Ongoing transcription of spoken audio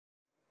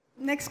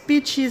Next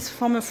pitch is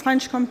from a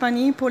French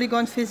company,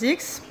 Polygon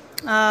Physics.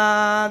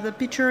 The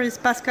pitcher is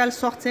Pascal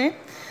Sortais,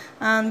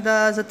 and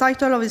the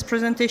title of his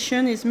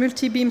presentation is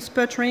Multi-Beam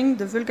Sputtering,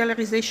 the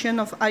Vulgarization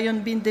of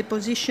Ion Beam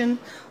Deposition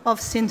of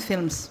Thin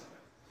Films.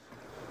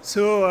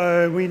 So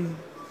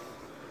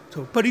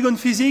Polygon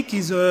Physics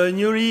is a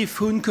newly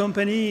found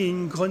company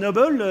in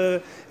Grenoble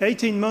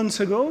 18 months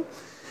ago.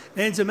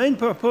 And the main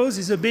purpose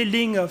is the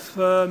building of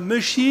a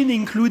machine,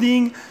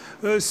 including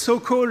a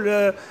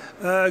so-called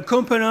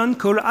component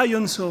called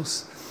ion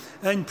source.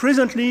 And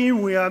presently,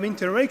 we have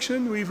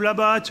interaction with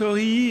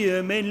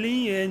laboratory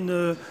mainly,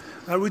 and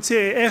I would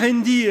say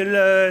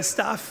R&D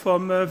staff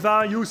from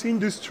various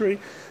industry,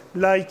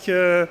 like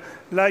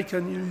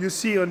you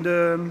see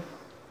on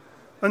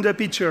the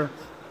picture.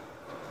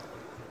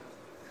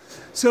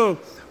 So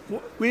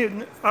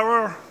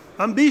our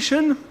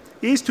ambition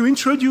is to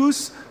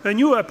introduce a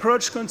new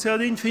approach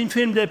concerning thin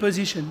film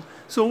deposition.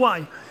 So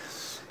why?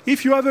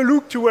 If you have a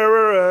look to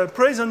our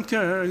present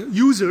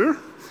user,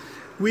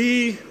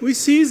 we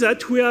see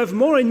that we have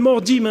more and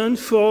more demand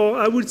for,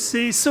 I would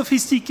say,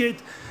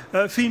 sophisticated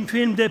thin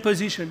film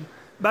deposition.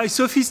 By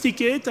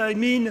sophisticated, I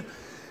mean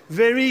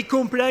very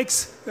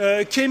complex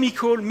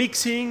chemical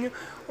mixing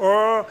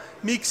or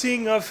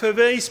mixing of a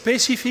very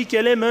specific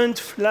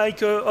element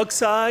like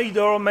oxide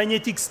or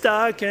magnetic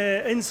stack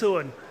and so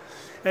on.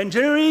 And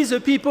generally,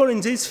 the people in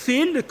this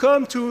field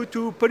come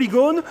to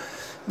Polygon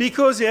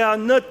because they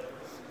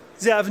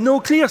have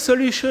no clear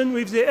solution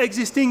with the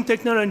existing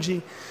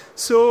technology.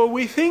 So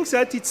we think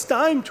that it's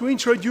time to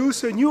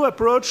introduce a new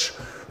approach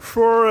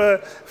for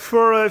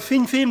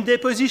thin film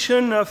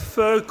deposition of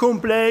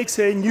complex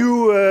and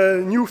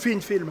new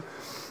thin film.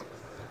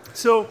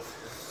 So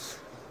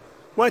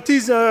what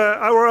is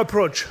our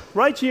approach?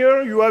 Right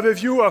here, you have a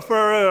view of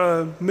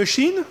our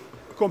machine,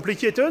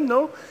 complicated,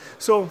 no?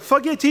 So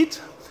forget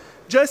it.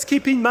 Just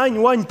keep in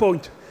mind one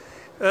point.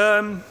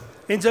 In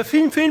the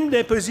thin film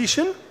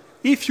deposition,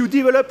 if you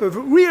develop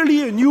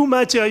really a new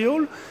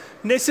material,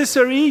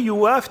 necessarily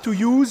you have to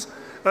use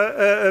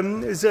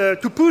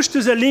to push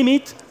to the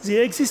limit the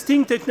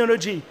existing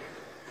technology.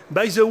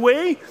 By the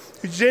way,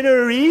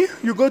 generally,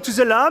 you go to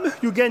the lab,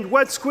 you gain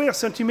 1 square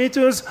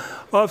centimeters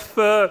of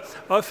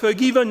a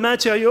given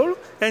material,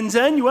 and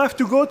then you have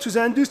to go to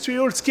the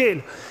industrial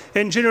scale.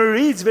 And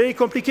generally, it's very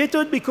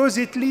complicated because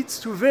it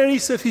leads to very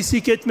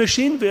sophisticated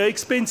machines, very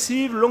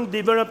expensive, long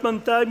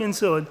development time, and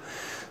so on.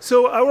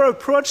 So our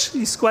approach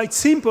is quite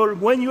simple.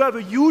 When you have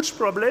a huge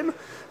problem,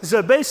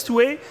 the best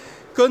way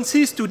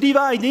consists to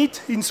divide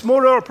it in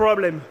smaller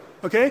problems.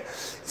 Okay?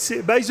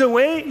 So, by the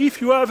way, if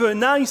you have a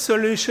nice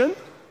solution,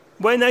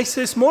 when I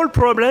say small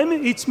problem,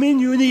 it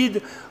means you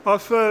need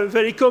of a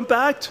very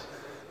compact,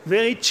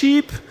 very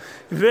cheap,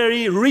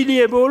 very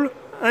reliable,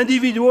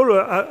 individual,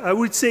 I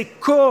would say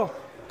core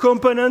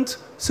component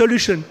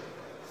solution.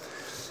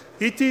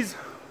 It is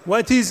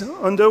what is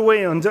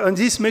underway on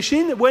this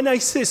machine. When I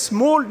say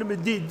small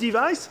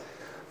device,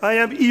 I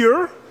have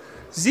here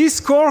this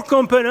core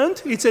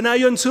component. It's an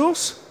ion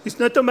source. It's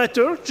not a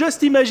matter.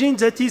 Just imagine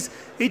that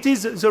it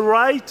is the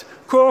right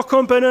core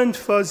component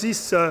for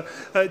this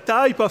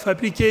type of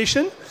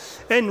application.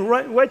 And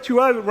what you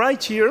have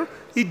right here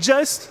is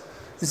just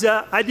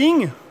the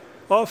adding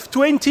of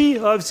 20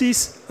 of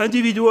these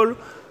individual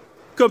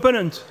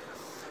components.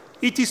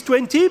 It is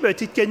 20, but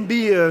it can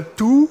be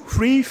 2,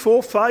 3,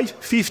 4, 5,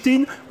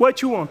 15,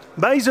 what you want.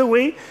 By the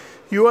way,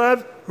 you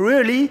have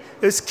really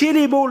a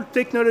scalable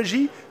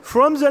technology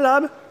from the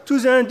lab to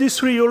the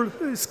industrial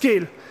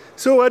scale.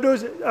 So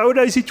how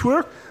does it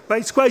work? Well,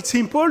 it's quite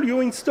simple.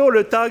 You install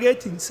a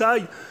target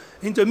inside,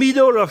 in the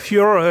middle of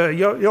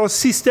your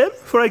system.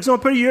 For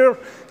example, here,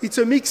 it's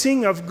a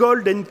mixing of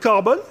gold and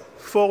carbon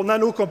for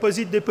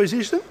nano-composite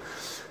deposition.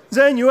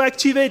 Then you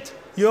activate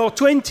your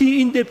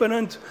 20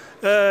 independent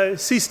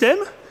system,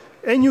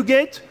 and you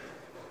get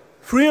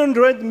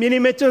 300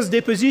 millimeters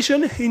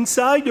deposition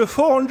inside a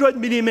 400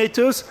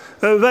 millimeters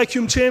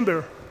vacuum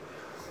chamber.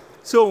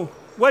 So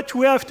what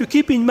we have to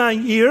keep in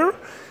mind here,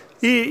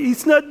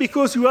 it's not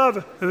because you have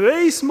a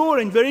very small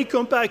and very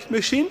compact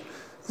machine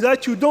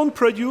that you don't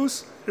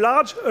produce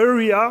large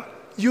area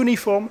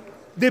uniform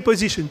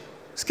deposition.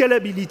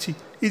 Scalability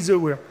is the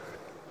word.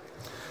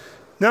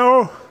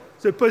 Now,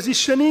 the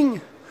positioning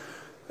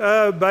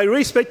by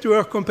respect to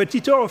our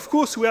competitor, of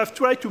course, we have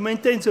tried to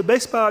maintain the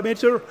best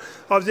parameter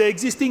of the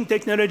existing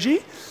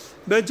technology.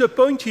 But the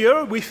point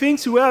here, we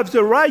think we have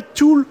the right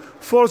tool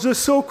for the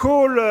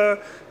so-called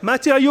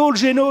material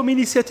genome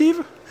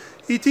initiative.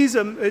 It is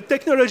a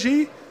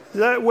technology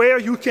where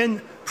you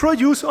can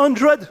produce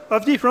hundreds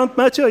of different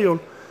materials.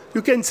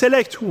 You can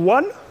select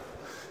one,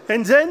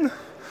 and then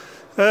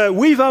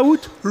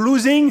without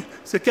losing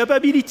the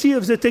capability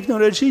of the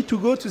technology to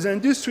go to the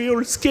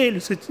industrial scale,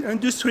 the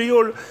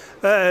industrial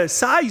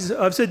size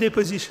of the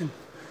deposition.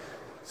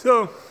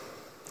 So,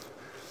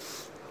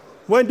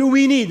 what do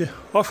we need?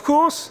 Of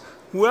course,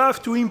 we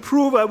have to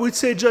improve, I would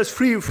say just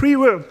three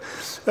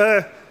words.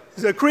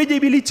 The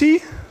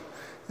credibility,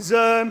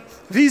 the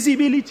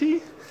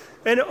visibility,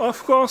 and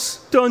of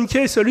course,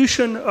 turnkey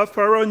solution of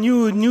our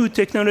new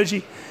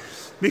technology.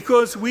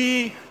 because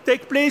we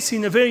take place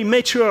in a very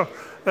mature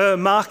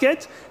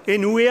market,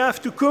 and we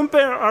have to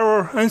compare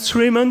our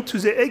instrument to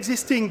the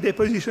existing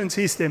deposition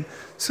system.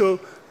 So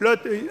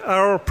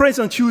our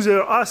present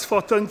user asks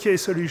for turnkey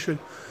solution.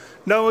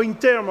 Now, in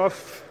terms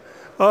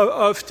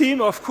of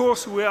team, of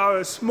course, we are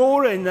a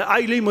small and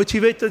highly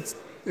motivated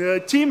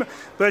team,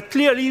 but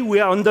clearly we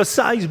are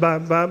undersized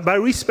by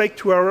respect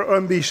to our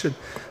ambition.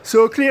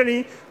 So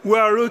clearly, we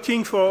are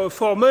looking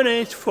for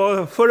money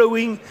for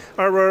following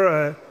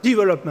our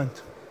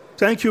development.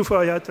 Thank you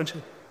for your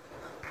attention.